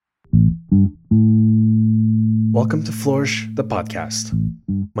Welcome to Flourish, the podcast.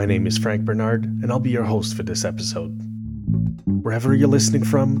 My name is Frank Bernard, and I'll be your host for this episode. Wherever you're listening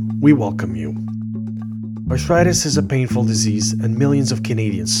from, we welcome you. Arthritis is a painful disease, and millions of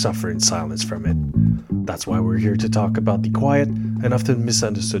Canadians suffer in silence from it. That's why we're here to talk about the quiet and often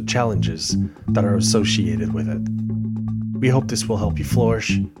misunderstood challenges that are associated with it. We hope this will help you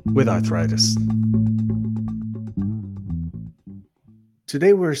flourish with arthritis.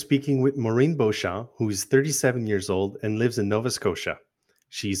 Today we're speaking with Maureen Beauchamp, who is 37 years old and lives in Nova Scotia.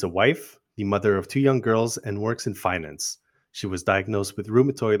 She's a wife, the mother of 2 young girls, and works in finance. She was diagnosed with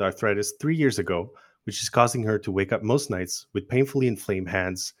rheumatoid arthritis 3 years ago, which is causing her to wake up most nights with painfully inflamed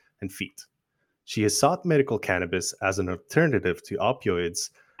hands and feet. She has sought medical cannabis as an alternative to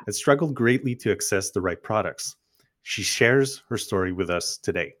opioids and struggled greatly to access the right products. She shares her story with us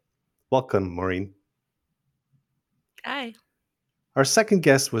today. Welcome, Maureen. Hi. Our second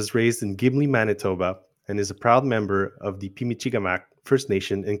guest was raised in Gimli, Manitoba, and is a proud member of the Pimicikamak First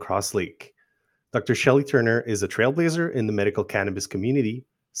Nation in Cross Lake. Dr. Shelley Turner is a trailblazer in the medical cannabis community,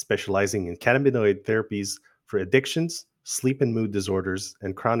 specializing in cannabinoid therapies for addictions, sleep and mood disorders,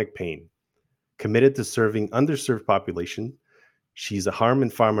 and chronic pain. Committed to serving underserved population, she's a harm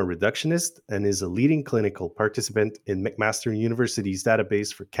and pharma reductionist and is a leading clinical participant in McMaster University's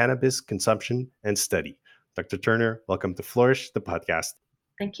database for cannabis consumption and study. Dr. Turner, welcome to Flourish, the podcast.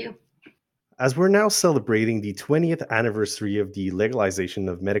 Thank you. As we're now celebrating the 20th anniversary of the legalization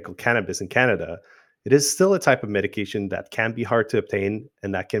of medical cannabis in Canada, it is still a type of medication that can be hard to obtain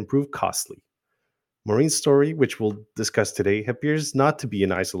and that can prove costly. Maureen's story, which we'll discuss today, appears not to be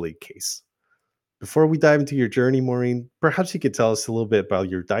an isolated case. Before we dive into your journey, Maureen, perhaps you could tell us a little bit about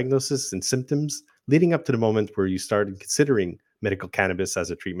your diagnosis and symptoms leading up to the moment where you started considering medical cannabis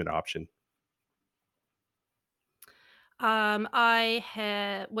as a treatment option.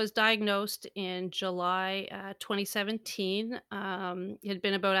 I was diagnosed in July 2017. It had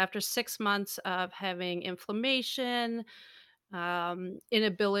been about after 6 months of having inflammation,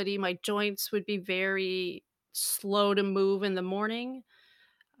 inability. My joints would be very slow to move in the morning.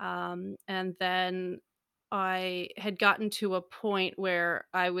 And then I had gotten to a point where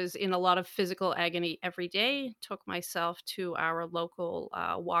I was in a lot of physical agony every day. Took myself to our local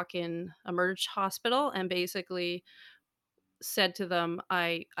walk-in emerge hospital and basically said to them,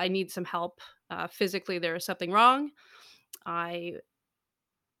 I need some help. Physically, there is something wrong. I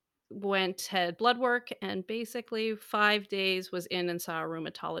had blood work, and basically 5 days was in and saw a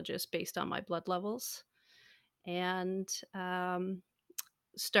rheumatologist based on my blood levels, and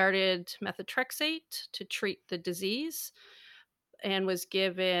started methotrexate to treat the disease, and was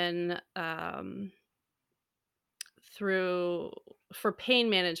given through for pain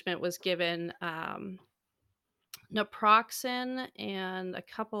management was given naproxen and a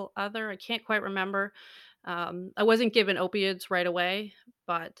couple other, I can't quite remember. I wasn't given opioids right away,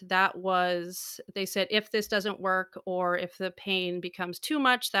 but they said if this doesn't work or if the pain becomes too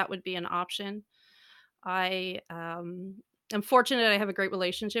much, that would be an option. I am fortunate I have a great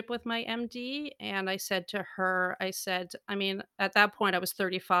relationship with my MD, and I said to her, I mean, at that point I was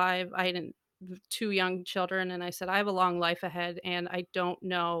 35. I had 2 young children, and I said, I have a long life ahead, and I don't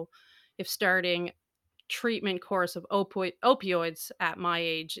know if starting treatment course of opioids at my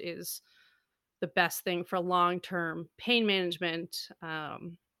age is the best thing for long-term pain management,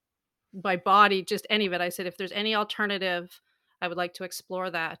 my body, just any of it. I said, if there's any alternative, I would like to explore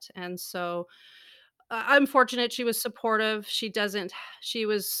that. And so I'm fortunate she was supportive. She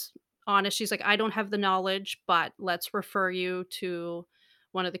was honest. She's like, I don't have the knowledge, but let's refer you to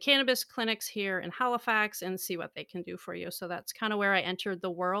one of the cannabis clinics here in Halifax and see what they can do for you. So that's kind of where I entered the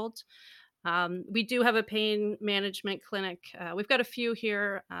world. We do have a pain management clinic. We've got a few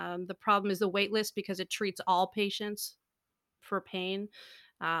here. The problem is the wait list because it treats all patients for pain.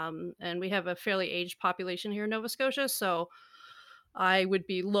 And we have a fairly aged population here in Nova Scotia. So I would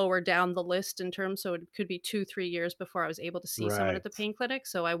be lower down the list in terms. So it could be 2-3 years before I was able to see someone at Right. the pain clinic.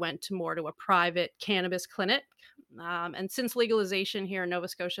 So I went to a private cannabis clinic. And since legalization here in Nova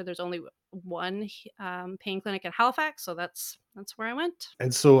Scotia, there's only one pain clinic in Halifax. So that's where I went.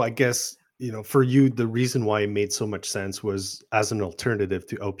 And so I guess, for you, the reason why it made so much sense was as an alternative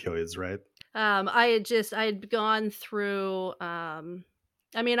to opioids, right? I had gone through,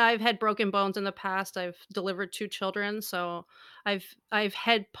 I mean, I've had broken bones in the past. I've delivered 2 children, so I've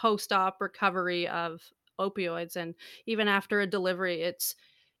had post-op recovery of opioids, and even after a delivery, it's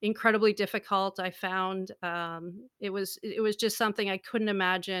incredibly difficult. I found, it was just something I couldn't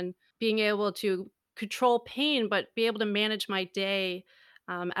imagine being able to control pain, but be able to manage my day,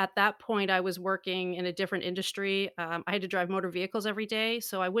 At that point, I was working in a different industry. I had to drive motor vehicles every day,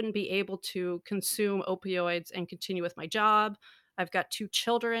 so I wouldn't be able to consume opioids and continue with my job. I've got 2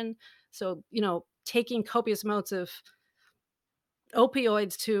 children, so, taking copious amounts of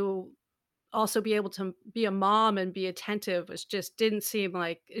opioids to also be able to be a mom and be attentive was just didn't seem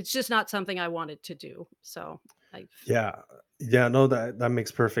like it's just not something I wanted to do. So, I've Yeah. Yeah, no, that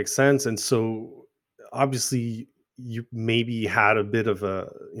makes perfect sense. And so obviously you maybe had a bit of a,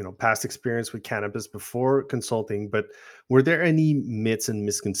 past experience with cannabis before consulting, but were there any myths and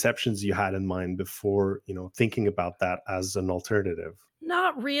misconceptions you had in mind before, thinking about that as an alternative?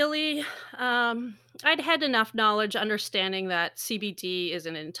 Not really. I'd had enough knowledge understanding that CBD is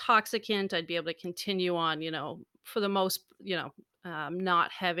an intoxicant. I'd be able to continue on, for the most,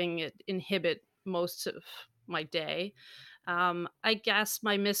 not having it inhibit most of my day. I guess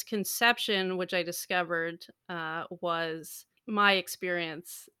my misconception, which I discovered, was my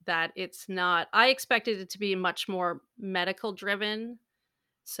experience that it's not, I expected it to be much more medical driven.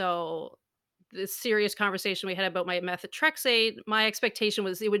 So the serious conversation we had about my methotrexate, my expectation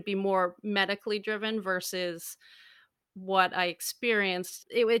was it would be more medically driven versus what I experienced.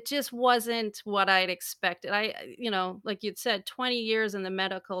 It just wasn't what I'd expected. Like you'd said, 20 years in the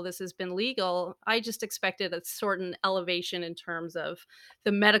medical, this has been legal. I just expected a certain elevation in terms of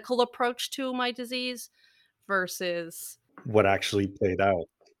the medical approach to my disease versus What actually played out?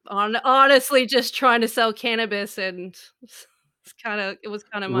 honestly just trying to sell cannabis and it was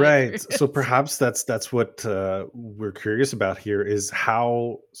kind of my Right. So experience. perhaps that's what we're curious about here is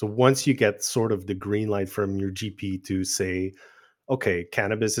how. So once you get sort of the green light from your GP to say, okay,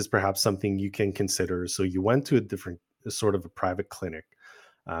 cannabis is perhaps something you can consider. So you went to a different sort of a private clinic.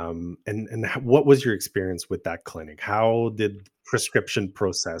 What was your experience with that clinic? How did prescription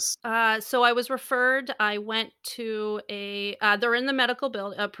process? So I was referred. I went to they're in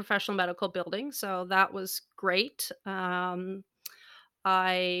the a professional medical building. So that was great.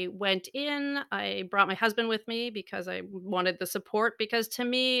 I went in, I brought my husband with me because I wanted the support because to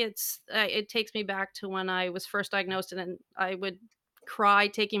me it takes me back to when I was first diagnosed and then I would cry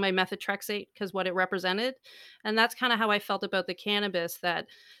taking my methotrexate because what it represented. And that's kind of how I felt about the cannabis that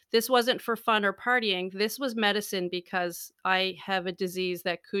this wasn't for fun or partying. This was medicine because I have a disease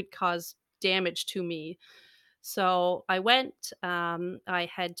that could cause damage to me. So I went, I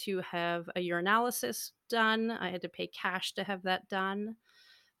had to have a urinalysis done. I had to pay cash to have that done.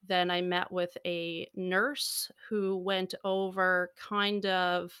 Then I met with a nurse who went over kind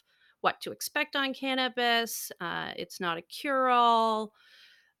of what to expect on cannabis. It's not a cure all.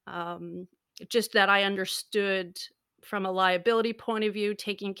 Um, just that I understood from a liability point of view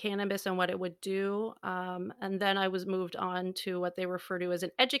taking cannabis and what it would do. And then I was moved on to what they refer to as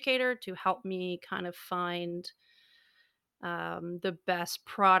an educator to help me kind of find the best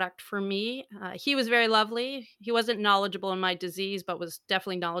product for me. He was very lovely. He wasn't knowledgeable in my disease, but was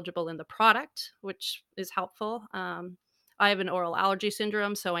definitely knowledgeable in the product, which is helpful. I have an oral allergy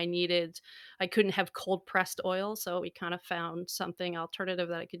syndrome, so I couldn't have cold pressed oil. So we kind of found something alternative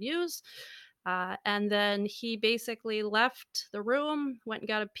that I could use. And then he basically left the room, went and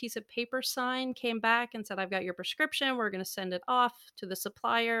got a piece of paper signed, came back and said, I've got your prescription. We're going to send it off to the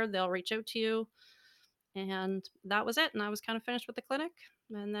supplier. They'll reach out to you. And that was it, and I was kind of finished with the clinic,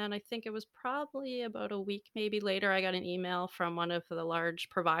 and then I think it was probably about a week maybe later, I got an email from one of the large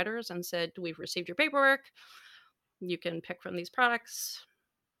providers and said, "We've received your paperwork. You can pick from these products.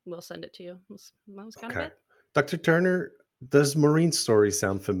 We'll send it to you." That was kind of Okay. it. Dr. Turner, does Maureen's story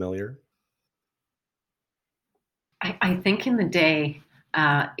sound familiar? I think in the day,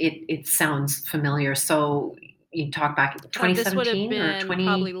 it sounds familiar. So you talk back This would have 2017 or been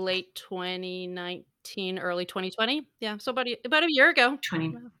probably 2020? late 2019, early 2020. Yeah, so about a year ago. Yeah.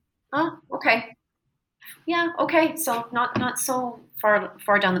 Oh, okay. Yeah, okay. So not so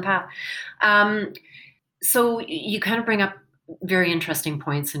far down the path. Um, so you kind of bring up very interesting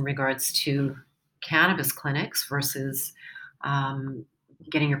points in regards to cannabis clinics versus um,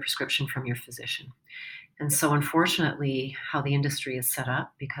 getting your prescription from your physician. And so, unfortunately, how the industry is set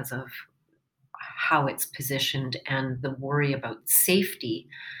up because of how it's positioned and the worry about safety,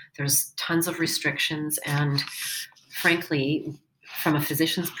 there's tons of restrictions. And frankly, from a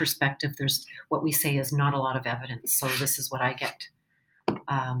physician's perspective, there's what we say is not a lot of evidence. So, this is what I get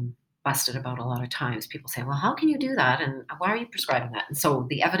busted about a lot of times. People say, well, how can you do that? And why are you prescribing that? And so,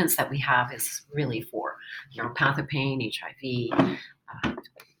 the evidence that we have is really for neuropathic pain, HIV,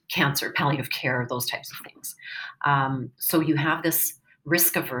 cancer, palliative care, those types of things. So you have this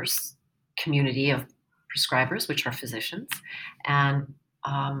risk averse community of prescribers, which are physicians, and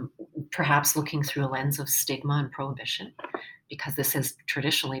perhaps looking through a lens of stigma and prohibition because this has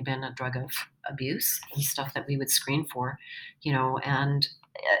traditionally been a drug of abuse and stuff that we would screen for, and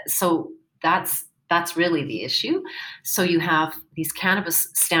so that's really the issue. So you have these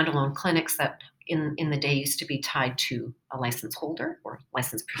cannabis standalone clinics that in the day used to be tied to a license holder or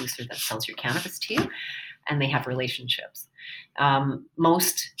license producer that sells your cannabis to you, and they have relationships.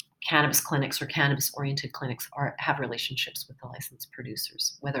 Most cannabis clinics or cannabis-oriented clinics have relationships with the licensed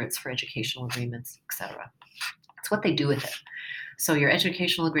producers, whether it's for educational agreements, etc. It's what they do with it. So your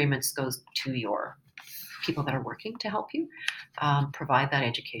educational agreements goes to your people that are working to help you provide that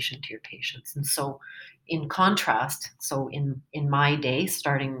education to your patients. And so in contrast, so in my day,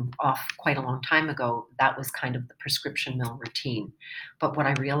 starting off quite a long time ago, that was kind of the prescription mill routine. But what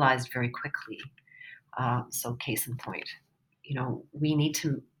I realized very quickly, so case in point, we need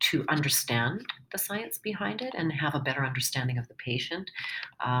to understand the science behind it and have a better understanding of the patient.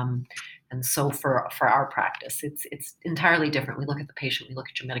 And so for our practice, it's entirely different. We look at the patient, we look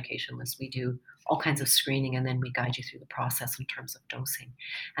at your medication list, we do all kinds of screening, and then we guide you through the process in terms of dosing.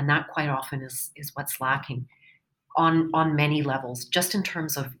 And that quite often is what's lacking on many levels, just in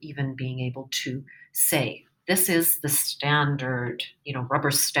terms of even being able to say, this is the standard,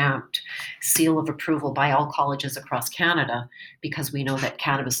 rubber stamped seal of approval by all colleges across Canada, because we know that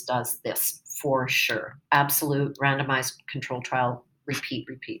cannabis does this for sure. Absolute randomized control trial, repeat.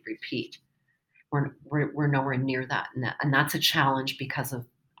 We're nowhere near that. And that's a challenge because of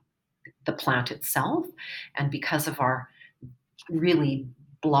the plant itself and because of our really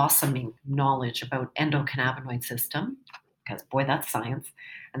blossoming knowledge about endocannabinoid system, because boy, that's science.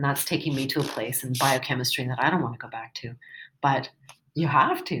 And that's taking me to a place in biochemistry that I don't want to go back to, but you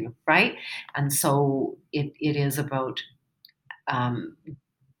have to, right? And so it is about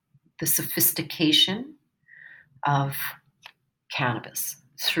the sophistication of cannabis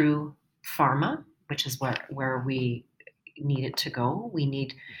through pharma, which is where we need it to go. We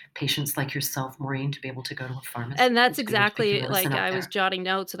need patients like yourself, Maureen, to be able to go to a pharmacist. And that's exactly, like, I was jotting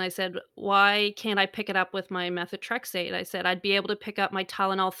notes and I said, why can't I pick it up with my methotrexate? I said, I'd be able to pick up my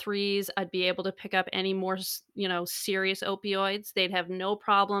Tylenol 3s. I'd be able to pick up any more, serious opioids. They'd have no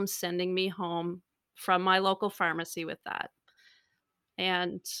problem sending me home from my local pharmacy with that.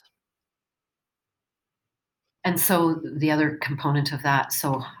 And so the other component of that,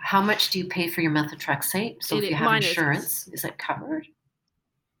 so how much do you pay for your methotrexate? So if you have insurance, is it covered?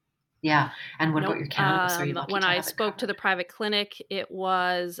 Yeah. And what about your cannabis? Are you lucky when to I have spoke to the private clinic, it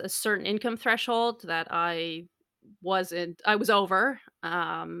was a certain income threshold that I was over.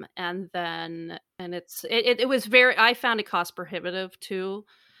 It was I found it cost prohibitive too.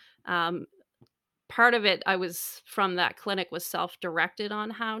 Part of it from that clinic was self-directed on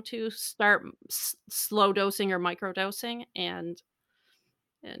how to start slow dosing or micro dosing, and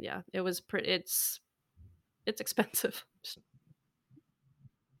yeah, it was it's expensive.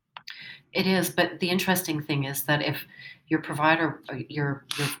 It is, but the interesting thing is that if your provider, your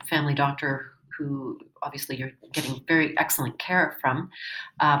family doctor, who obviously you're getting very excellent care from,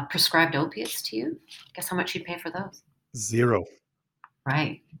 prescribed opiates to you, guess how much you'd pay for those? Zero.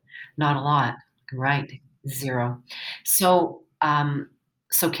 Right. Not a lot. Right. Zero. So,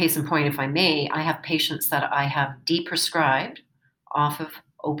 case in point, if I may, I have patients that I have deprescribed off of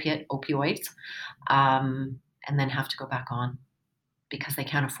opioids, and then have to go back on because they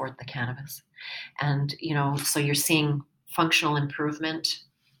can't afford the cannabis. And, so you're seeing functional improvement,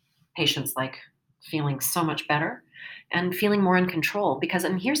 patients like feeling so much better and feeling more in control.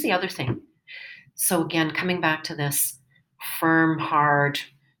 And here's the other thing. So again, coming back to this firm, hard,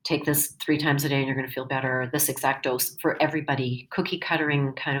 take this 3 times a day and you're going to feel better, this exact dose for everybody, cookie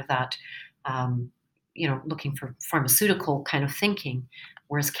cuttering kind of that, looking for pharmaceutical kind of thinking.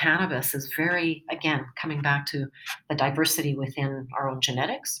 Whereas cannabis is very, again, coming back to the diversity within our own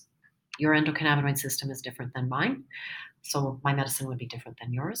genetics. Your endocannabinoid system is different than mine. So my medicine would be different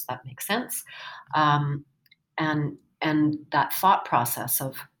than yours. That makes sense. And that thought process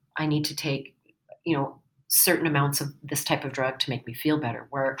of I need to take, certain amounts of this type of drug to make me feel better,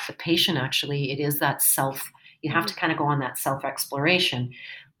 where the patient actually, it is that you have to kind of go on that self-exploration.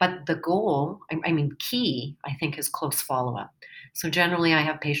 But the goal, key, I think, is close follow-up. So generally I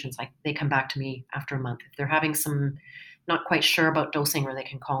have patients, they come back to me after a month. If they're having some, not quite sure about dosing, or they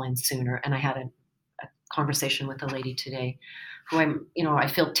can call in sooner. And I had a conversation with a lady today who I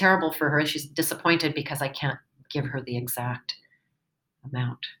feel terrible for her. She's disappointed because I can't give her the exact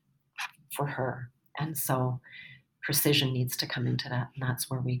amount for her. And so precision needs to come into that. And that's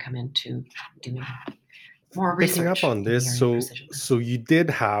where we come into doing more research. Picking up on this, so you did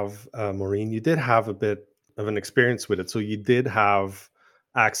have, Maureen, you did have a bit of an experience with it. So you did have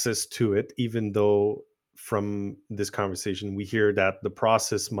access to it, even though from this conversation, we hear that the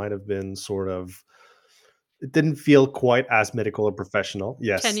process might have been sort of, it didn't feel quite as medical or professional.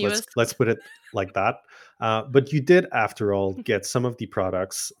 Yes, let's Tenuous. let's put it like that. But you did, after all, get some of the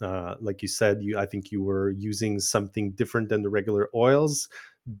products. Like you said, I think you were using something different than the regular oils.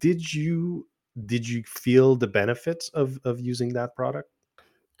 Did you did you feel the benefits of using that product?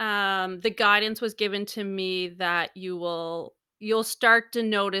 The guidance was given to me that you'll start to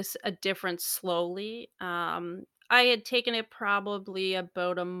notice a difference slowly. I had taken it probably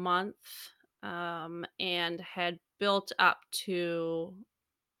about a month, and had built up to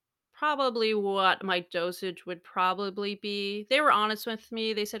probably what my dosage would probably be. They were honest with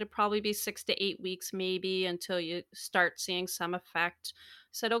me. They said it'd probably be 6 to 8 weeks, maybe, until you start seeing some effect.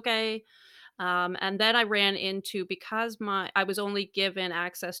 I said, okay. And then I ran into, because I was only given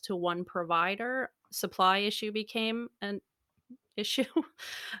access to one provider, supply issue became an issue.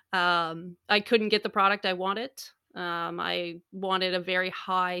 I couldn't get the product I wanted. I wanted a very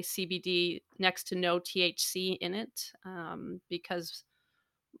high CBD, next to no THC in it, because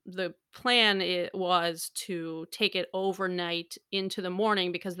the plan, it was to take it overnight into the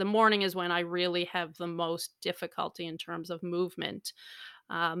morning, because the morning is when I really have the most difficulty in terms of movement.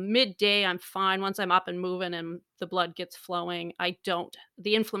 Midday, I'm fine. Once I'm up and moving and the blood gets flowing,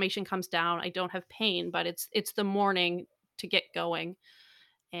 the inflammation comes down. I don't have pain, but it's the morning to get going.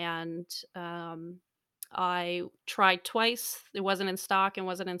 And I tried twice. It wasn't in stock and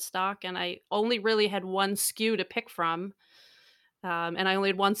wasn't in stock. And I only really had one SKU to pick from. And I only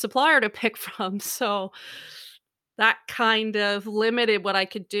had one supplier to pick from. So that kind of limited what I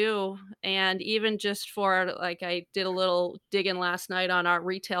could do. And even just for, like, I did a little digging last night on our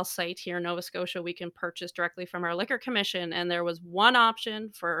retail site here in Nova Scotia. We can purchase directly from our liquor commission, and there was one option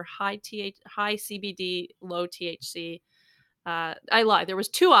for high CBD, low THC. I lied. There was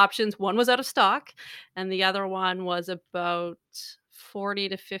two options. One was out of stock, and the other one was about $40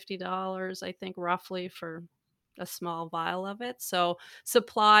 to $50, I think, roughly, for a small vial of it. So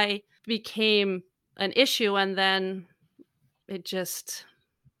supply became an issue, and then it just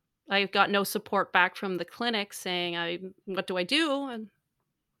I got no support back from the clinic saying, what do I do?" And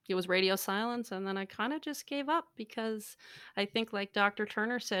it was radio silence, and then I kind of just gave up, because I think, like Dr.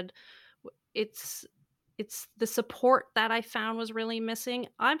 Turner said, it's the support that I found was really missing.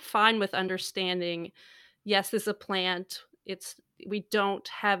 I'm fine with understanding, yes, this is a plant. We don't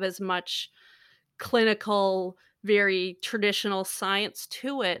have as much clinical, very traditional science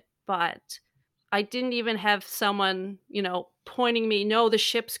to it, but I didn't even have someone, pointing me, "No, the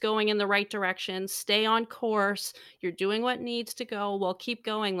ship's going in the right direction. Stay on course. You're doing what needs to go. Well, keep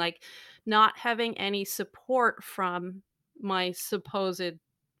going." Like, not having any support from my supposed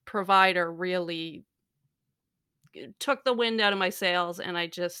provider really took the wind out of my sails, and I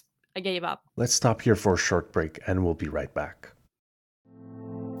gave up. Let's stop here for a short break and we'll be right back.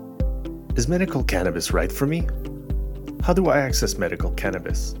 Is medical cannabis right for me? How do I access medical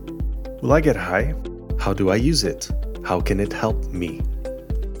cannabis? Will I get high? How do I use it? How can it help me?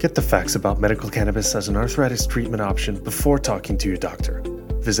 Get the facts about medical cannabis as an arthritis treatment option before talking to your doctor.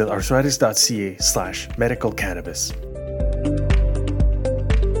 Visit arthritis.ca/medical cannabis.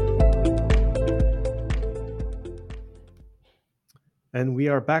 And we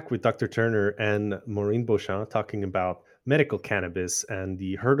are back with Dr. Turner and Maureen Beauchamp talking about medical cannabis and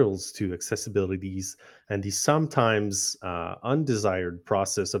the hurdles to accessibilities and the sometimes undesired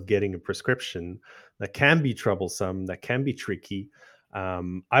process of getting a prescription that can be troublesome, that can be tricky.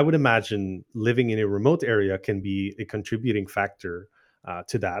 I would imagine living in a remote area can be a contributing factor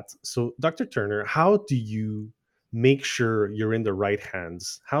to that. So, Dr. Turner, how do you make sure you're in the right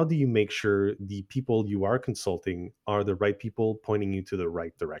hands? How do you make sure the people you are consulting are the right people pointing you to the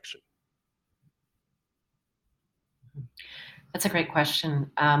right direction? That's a great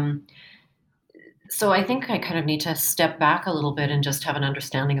question. So I think I kind of need to step back a little bit and just have an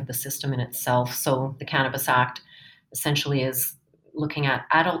understanding of the system in itself. So the Cannabis Act essentially is looking at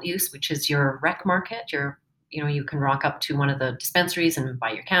adult use, which is your rec market. You can rock up to one of the dispensaries and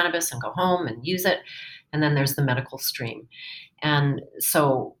buy your cannabis and go home and use it. And then there's the medical stream. And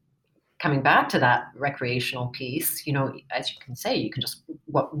so coming back to that recreational piece, as you can say, you can just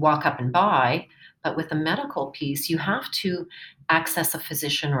walk up and buy. But with the medical piece, you have to access a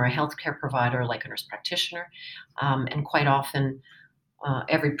physician or a healthcare provider like a nurse practitioner. And quite often,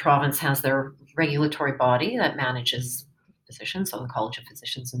 every province has their regulatory body that manages physicians. So the College of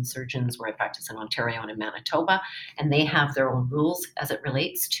Physicians and Surgeons, where I practice in Ontario and in Manitoba, and they have their own rules as it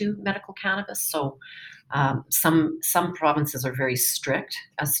relates to medical cannabis. So some provinces are very strict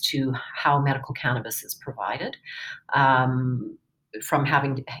as to how medical cannabis is provided. From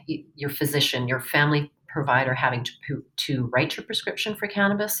having your physician, your family provider having to write your prescription for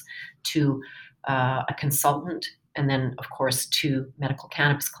cannabis, to a consultant, and then, of course, to medical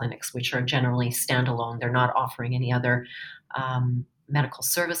cannabis clinics, which are generally standalone. They're not offering any other medical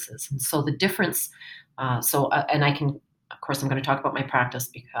services. And so the difference, and I can, of course, I'm going to talk about my practice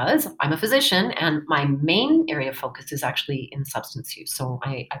because I'm a physician and my main area of focus is actually in substance use. So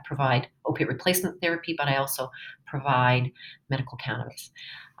I provide opiate replacement therapy, but I also provide medical cannabis.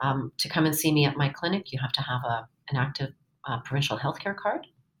 To come and see me at my clinic, you have to have an active provincial healthcare card.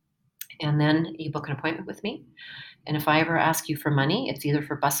 And then you book an appointment with me. And if I ever ask you for money, it's either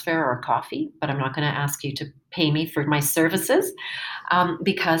for bus fare or coffee, but I'm not going to ask you to pay me for my services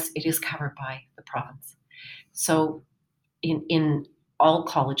because it is covered by the province. So in all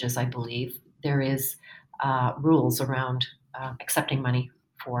colleges, I believe, there is rules around accepting money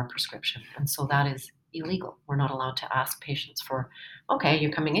for a prescription. And so that is illegal. We're not allowed to ask patients for, okay,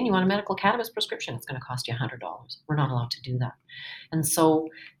 you're coming in, you want a medical cannabis prescription, it's going to cost you $100. We're not allowed to do that. And so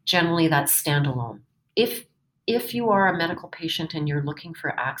generally that's standalone. If you are a medical patient and you're looking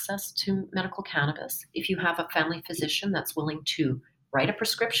for access to medical cannabis, if you have a family physician that's willing to write a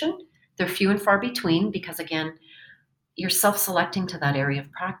prescription, they're few and far between because, again, you're self-selecting to that area of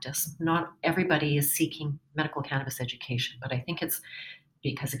practice. Not everybody is seeking medical cannabis education, but I think it's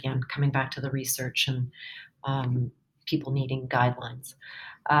because, again, coming back to the research and people needing guidelines.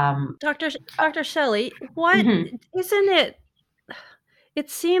 Dr. Shelley, what Mhm. isn't it? It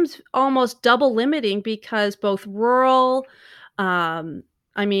seems almost double limiting because both rural,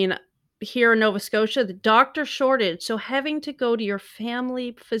 I mean, here in Nova Scotia, the doctor shortage. So having to go to your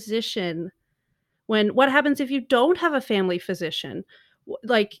family physician what happens if you don't have a family physician?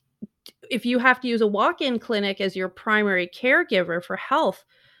 Like, if you have to use a walk-in clinic as your primary caregiver for health,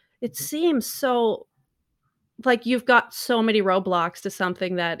 it seems so like you've got so many roadblocks to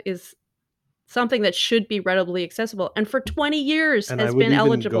something that should be readily accessible and for 20 years And I has would been even go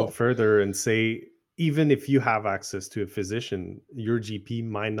eligible. further and say, even if you have access to a physician, your GP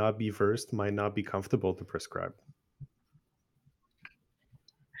might not be versed, might not be comfortable to prescribe.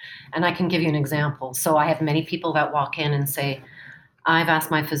 And I can give you an example. So I have many people that walk in and say, I've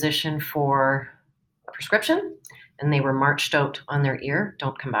asked my physician for a prescription, and they were marched out on their ear,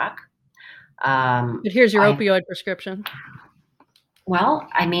 don't come back. But here's your opioid prescription. Well,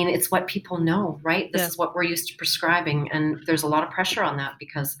 I mean, it's what people know, right? This Yeah. is what we're used to prescribing, and there's a lot of pressure on that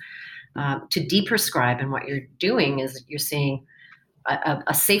because to deprescribe, and what you're doing is you're seeing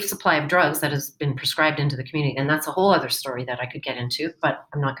a safe supply of drugs that has been prescribed into the community, and that's a whole other story that I could get into, but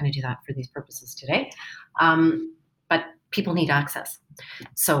I'm not going to do that for these purposes today. But people need access.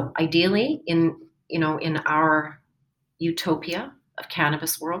 So ideally, in our utopia of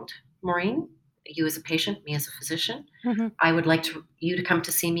cannabis world, Maureen, you as a patient, me as a physician, I would like you to come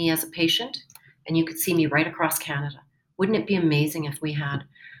to see me as a patient, and you could see me right across Canada. Wouldn't it be amazing if we had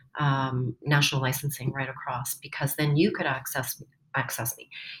national licensing right across? Because then you could access me.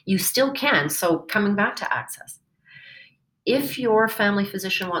 You still can. So coming back to access, if your family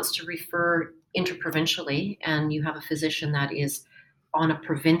physician wants to refer interprovincially and you have a physician that is on a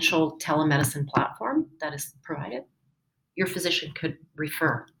provincial telemedicine platform that is provided, your physician could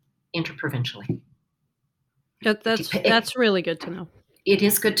refer interprovincially. That's really good to know. It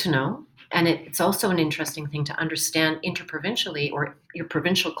is good to know. And it's also an interesting thing to understand interprovincially, or your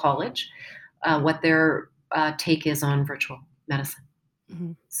provincial college, what their take is on virtual medicine.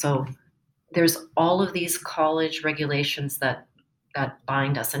 Mm-hmm. So there's all of these college regulations that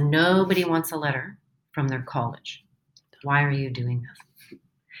bind us, and nobody wants a letter from their college. Why are you doing this?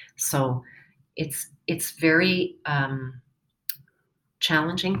 So it's very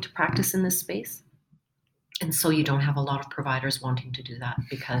challenging to practice in this space. And so you don't have a lot of providers wanting to do that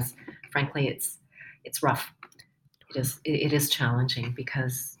because, frankly, it's rough. It is challenging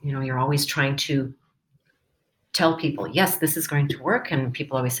because you're always trying to tell people, yes, this is going to work, and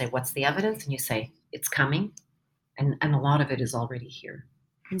people always say, what's the evidence? And you say, it's coming, and a lot of it is already here.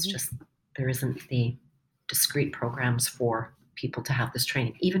 It's just there isn't the discrete programs for people to have this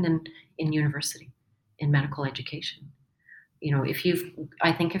training, even in university, in medical education.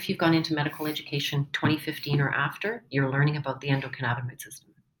 I think if you've gone into medical education 2015 or after, you're learning about the endocannabinoid system.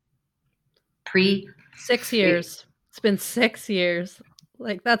 6 years. It's been 6 years.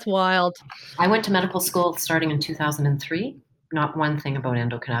 Like, that's wild. I went to medical school starting in 2003. Not one thing about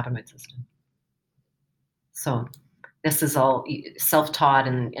endocannabinoid system. So this is all self-taught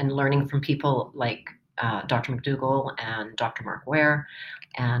and learning from people like Dr. McDougall and Dr. Mark Ware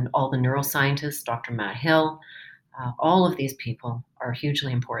and all the neuroscientists, Dr. Matt Hill. All of these people are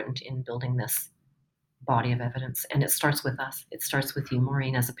hugely important in building this body of evidence. And it starts with us. It starts with you,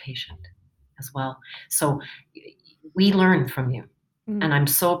 Maureen, as a patient. as well. So we learn from you. Mhm. And I'm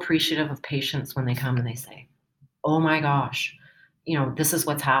so appreciative of patients when they come and they say, oh my gosh, this is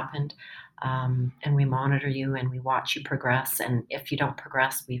what's happened. And we monitor you and we watch you progress. And if you don't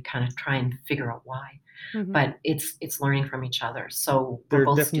progress, we kind of try and figure out why. Mhm. But it's learning from each other. So we're There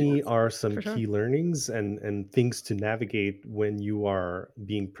both definitely students. are some For sure. key learnings and things to navigate when you are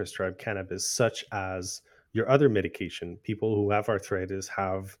being prescribed cannabis, such as your other medication. People who have arthritis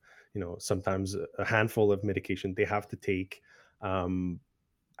have, sometimes a handful of medication they have to take. Um,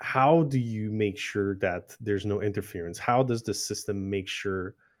 how do you make sure that there's no interference? How does the system make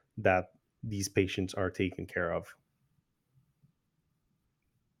sure that these patients are taken care of?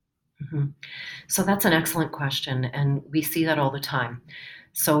 Mhm. So that's an excellent question, and we see that all the time.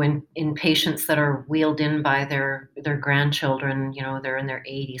 So in patients that are wheeled in by their grandchildren, they're in their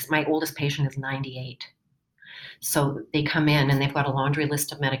 80s. My oldest patient is 98. So they come in and they've got a laundry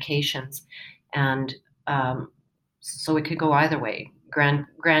list of medications, and um, so it could go either way.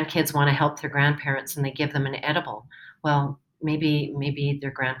 Grandkids want to help their grandparents, and they give them an edible. Well, maybe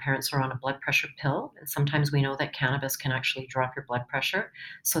their grandparents are on a blood pressure pill, and sometimes we know that cannabis can actually drop your blood pressure,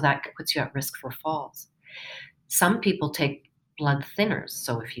 so that puts you at risk for falls. Some people take blood thinners.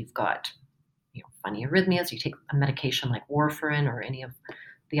 So if you've got funny arrhythmias, you take a medication like warfarin or any of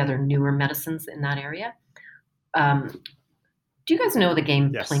the other newer medicines in that area. Um, do you guys know the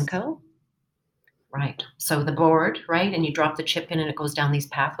game Yes. Plinko? Right. So the board, right? And you drop the chip in and it goes down these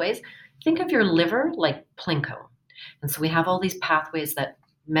pathways. Think of your liver like Plinko. And so we have all these pathways that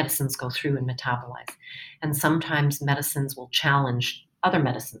medicines go through and metabolize. And sometimes medicines will challenge other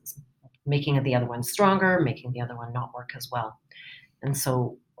medicines, making the other one stronger, making the other one not work as well. And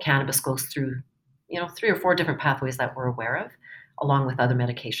so cannabis goes through, 3 or 4 different pathways that we're aware of, along with other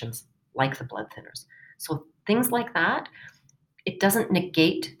medications like the blood thinners. So things like that, it doesn't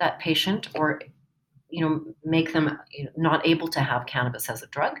negate that patient or make them not able to have cannabis as a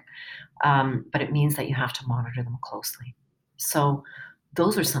drug, but it means that you have to monitor them closely. So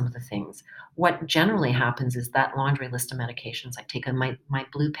those are some of the things. What generally happens is that laundry list of medications, I take my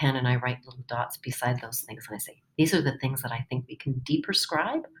blue pen and I write little dots beside those things and I say, these are the things that I think we can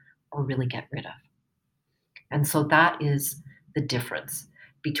deprescribe or really get rid of. And so that is the difference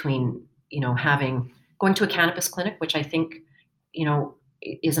between, having going to a cannabis clinic, which I think,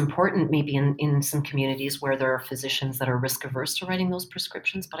 is important maybe in some communities where there are physicians that are risk averse to writing those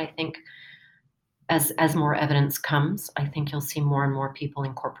prescriptions. But I think as more evidence comes, I think you'll see more and more people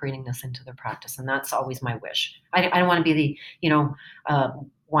incorporating this into their practice. And that's always my wish. I don't want to be the,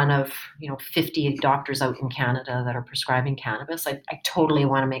 one of 50 doctors out in Canada that are prescribing cannabis. I totally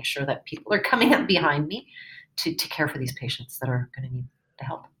want to make sure that people are coming up behind me to care for these patients that are going to need the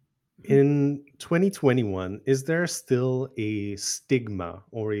help. Mhm. In 2021, is there still a stigma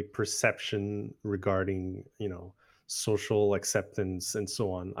or a perception regarding, social acceptance and so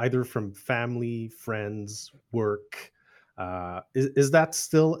on, either from family, friends, work? Is that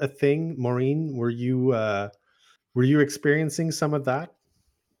still a thing, Maureen? Were you experiencing some of that?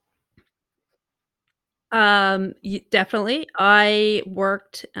 Definitely. I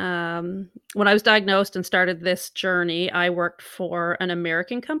worked when I was diagnosed and started this journey, I worked for an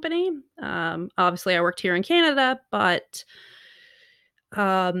American company. Obviously I worked here in Canada, but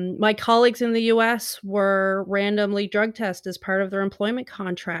my colleagues in the US were randomly drug tested as part of their employment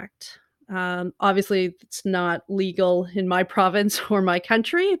contract. Obviously it's not legal in my province or my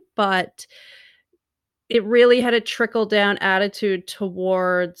country, but it really had a trickle down attitude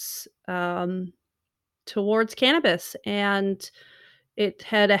towards cannabis, and it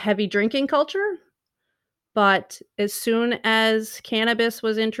had a heavy drinking culture, but as soon as cannabis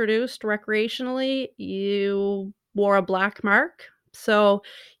was introduced recreationally, you wore a black mark. So,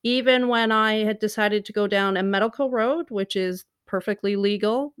 even when I had decided to go down a medical road, which is perfectly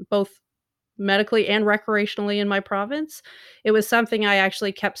legal, both medically and recreationally in my province, it was something I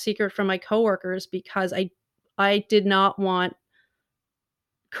actually kept secret from my coworkers because I did not want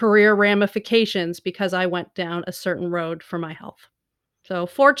career ramifications because I went down a certain road for my health. So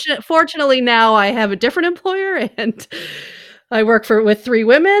fortunately now I have a different employer and I work for with 3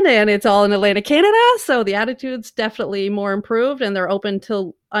 women and it's all in Atlantic Canada, so the attitude's definitely more improved and they're open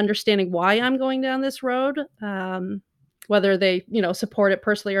to understanding why I'm going down this road. Whether they, support it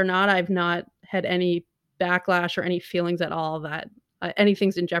personally or not, I've not had any backlash or any feelings at all that,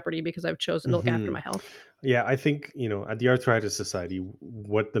 anything's in jeopardy because I've chosen to look after Hmm. my health. Yeah, I think, at the Arthritis Society,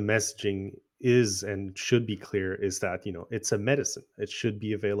 what the messaging is and should be clear is that, it's a medicine. It should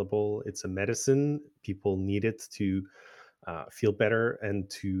be available. It's a medicine. People need it to feel better and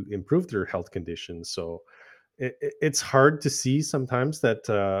to improve their health conditions. So it's hard to see sometimes that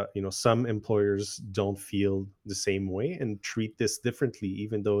some employers don't feel the same way and treat this differently,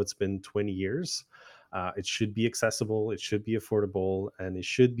 even though it's been 20 years. It should be accessible, it should be affordable, and it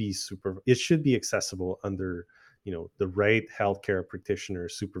should be accessible under the right healthcare practitioner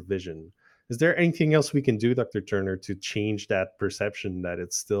supervision. Is there anything else we can do, Dr. Turner, to change that perception that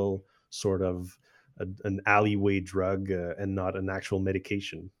it's still sort of an alleyway drug and not an actual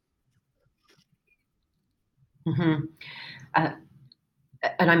medication? Mm-hmm. Uh,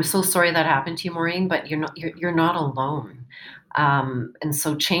 and I'm so sorry that happened to you, Maureen, but you're not alone. And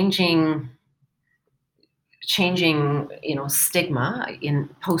so changing stigma in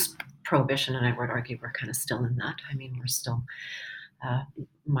post-prohibition, and I would argue we're kind of still in that. I mean, we're still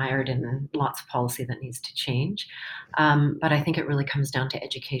mired in lots of policy that needs to change. But I think it really comes down to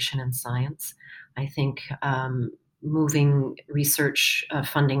education and science. I think moving research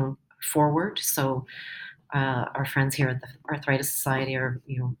funding forward. So our friends here at the Arthritis Society are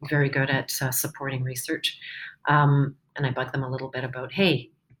very good at supporting research. And I bug them a little bit about, hey,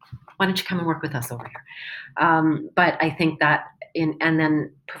 why don't you come and work with us over here? But I think that and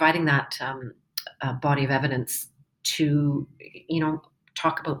then providing that body of evidence to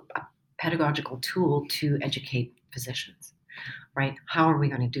talk about a pedagogical tool to educate physicians, right? How are we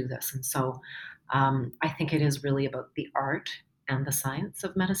going to do this? And so I think it is really about the art and the science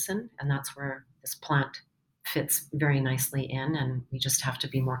of medicine, and that's where this plant fits very nicely in, and we just have to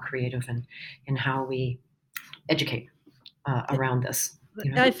be more creative in how we educate around this.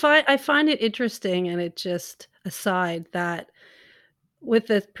 I find it interesting, and it just aside that with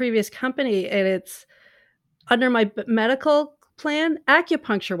the previous company, and it's under my medical plan,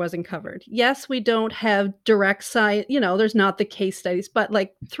 acupuncture wasn't covered. Yes, we don't have direct science, there's not the case studies, but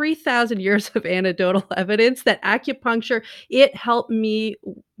like 3,000 years of anecdotal evidence that acupuncture, it helped me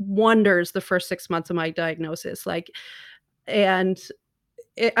wonders the first 6 months of my diagnosis. And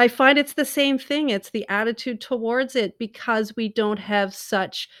I find it's the same thing. It's the attitude towards it, because we don't have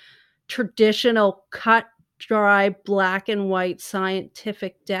such traditional cut, dry, black and white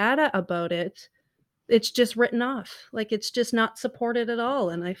scientific data about it. It's just written off. Like, it's just not supported at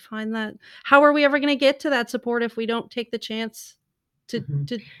all. And I find that, how are we ever going to get to that support if we don't take the chance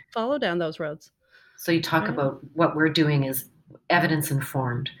to follow down those roads? So you talk about what we're doing is evidence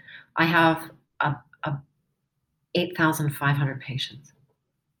informed. I have 8,500 patients.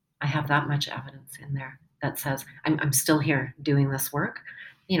 I have that much evidence in there that says I'm still here doing this work.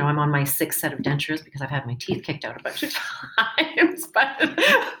 I'm on my 6th set of dentures because I've had my teeth kicked out a bunch of times. But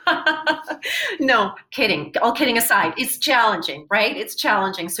no, kidding. All kidding aside, it's challenging, right? It's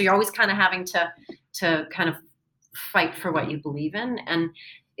challenging. So you're always kind of having to kind of fight for what you believe in. And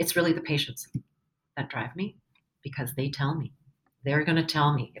it's really the patients that drive me, because they tell me. They're going to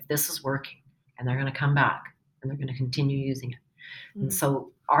tell me if this is working, and they're going to come back and they're going to continue using it. Mm-hmm. And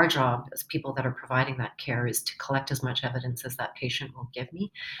so our job as people that are providing that care is to collect as much evidence as that patient will give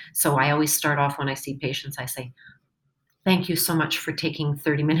me. So I always start off when I see patients, I say, thank you so much for taking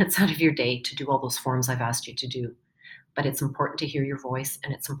 30 minutes out of your day to do all those forms I've asked you to do. But it's important to hear your voice,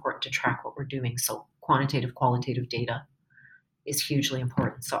 and it's important to track what we're doing. So quantitative, qualitative data is hugely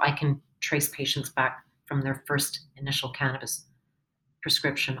important. So I can trace patients back from their first initial cannabis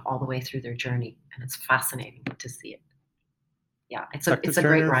prescription all the way through their journey. And it's fascinating to see it. Yeah, it's a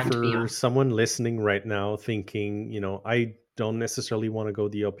great ride to be on. For someone listening right now thinking, I don't necessarily want to go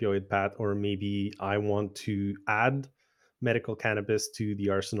the opioid path, or maybe I want to add medical cannabis to the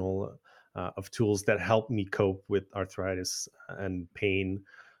arsenal of tools that help me cope with arthritis and pain.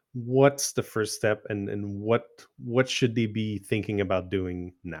 What's the first step, and what should they be thinking about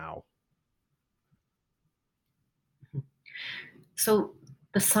doing now? So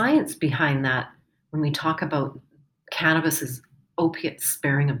the science behind that, when we talk about cannabis's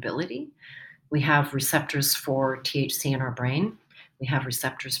opiate-sparing ability, we have receptors for THC in our brain. We have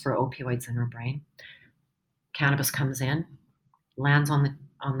receptors for opioids in our brain. Cannabis comes in, lands on the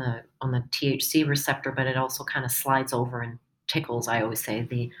THC receptor, but it also kind of slides over and tickles, I always say,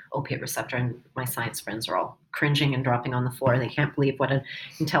 the opiate receptor. And my science friends are all cringing and dropping on the floor. They can't believe what an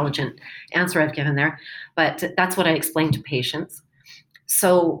intelligent answer I've given there. But that's what I explain to patients.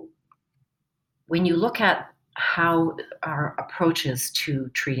 So when you look at how our approaches to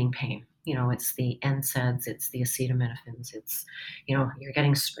treating pain, it's the NSAIDs, it's the acetaminophen, it's, you're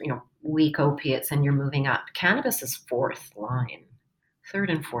getting, weak opiates and you're moving up. Cannabis is third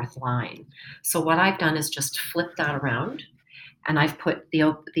and fourth line. So what I've done is just flip that around, and I've put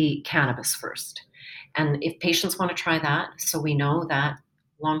the cannabis first. And if patients want to try that, so we know that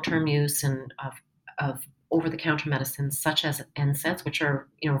long-term use and of over-the-counter medicines such as NSAIDs, which are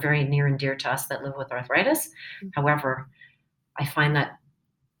very near and dear to us that live with arthritis. However, I find that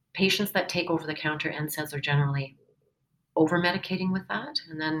patients that take over-the-counter NSAIDs are generally over-medicating with that,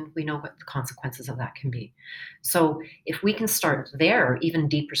 and then we know what the consequences of that can be. So if we can start there, even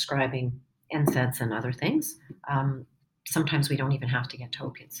deprescribing NSAIDs and other things, sometimes we don't even have to get to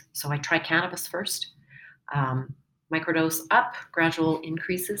opiates. So I try cannabis first, microdose up, gradual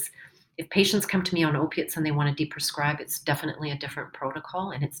increases. If patients come to me on opiates and they want to deprescribe, it's definitely a different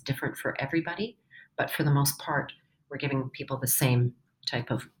protocol, and it's different for everybody. But for the most part, we're giving people the same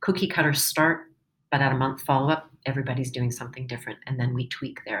type of cookie cutter start, but at a month follow-up, everybody's doing something different, and then we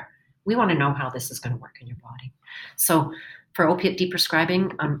tweak there. We want to know how this is going to work in your body. So for opiate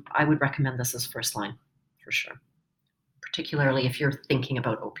deprescribing, I would recommend this as first line for sure, particularly if you're thinking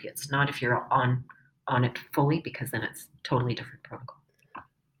about opiates, not if you're on it fully, because then it's totally different protocol.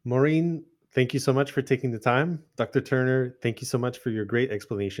 Maureen, thank you so much for taking the time. Dr. Turner, thank you so much for your great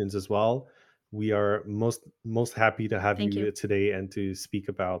explanations as well. We are most happy to have you today and to speak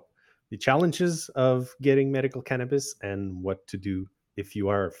about the challenges of getting medical cannabis and what to do if you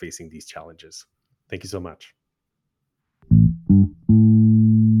are facing these challenges. Thank you so much.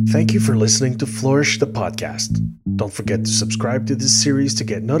 Thank you for listening to Flourish the podcast. Don't forget to subscribe to this series to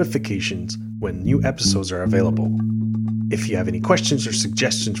get notifications when new episodes are available. If you have any questions or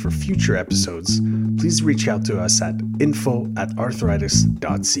suggestions for future episodes, please reach out to us at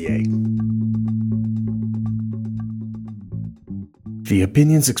info@arthritis.ca. The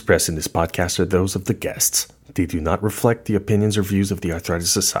opinions expressed in this podcast are those of the guests. They do not reflect the opinions or views of the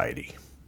Arthritis Society.